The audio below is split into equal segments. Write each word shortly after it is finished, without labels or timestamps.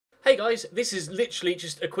Hey guys, this is literally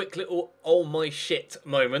just a quick little oh my shit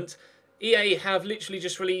moment. EA have literally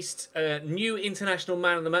just released new International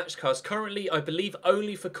Man of the Match cards. Currently, I believe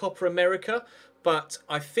only for Copa America, but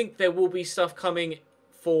I think there will be stuff coming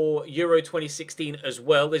for Euro 2016 as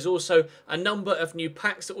well. There's also a number of new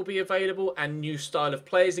packs that will be available and new style of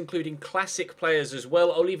players, including classic players as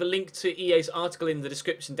well. I'll leave a link to EA's article in the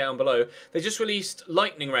description down below. They just released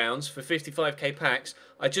lightning rounds for 55k packs.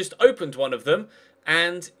 I just opened one of them,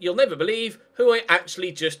 and you'll never believe who I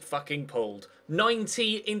actually just fucking pulled.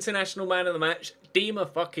 90 International Man of the Match, Di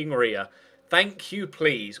Maria. Thank you,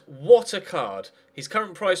 please. What a card. His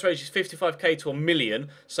current price range is 55k to a million,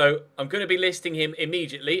 so I'm going to be listing him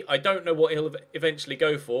immediately. I don't know what he'll eventually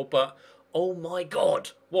go for, but oh my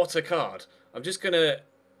god, what a card. I'm just going to...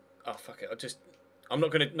 Oh, fuck it. I'm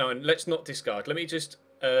not going to... No, let's not discard. Let me just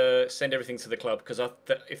send everything to the club, because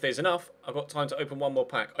if there's enough, I've got time to open one more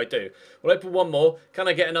pack. I do. We'll open one more. Can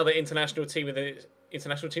I get another international team of the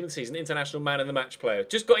season, international man of the match player?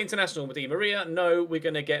 Just got international with Di Maria. No, we're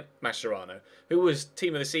going to get Mascherano, who was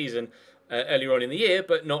team of the season earlier on in the year,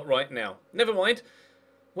 but not right now. Never mind.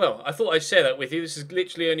 Well, I thought I'd share that with you. This is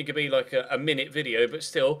literally only going to be like a minute video, but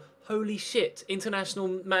still, holy shit. International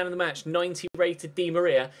man of the match, 90 rated Di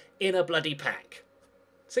Maria in a bloody pack.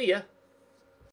 See ya.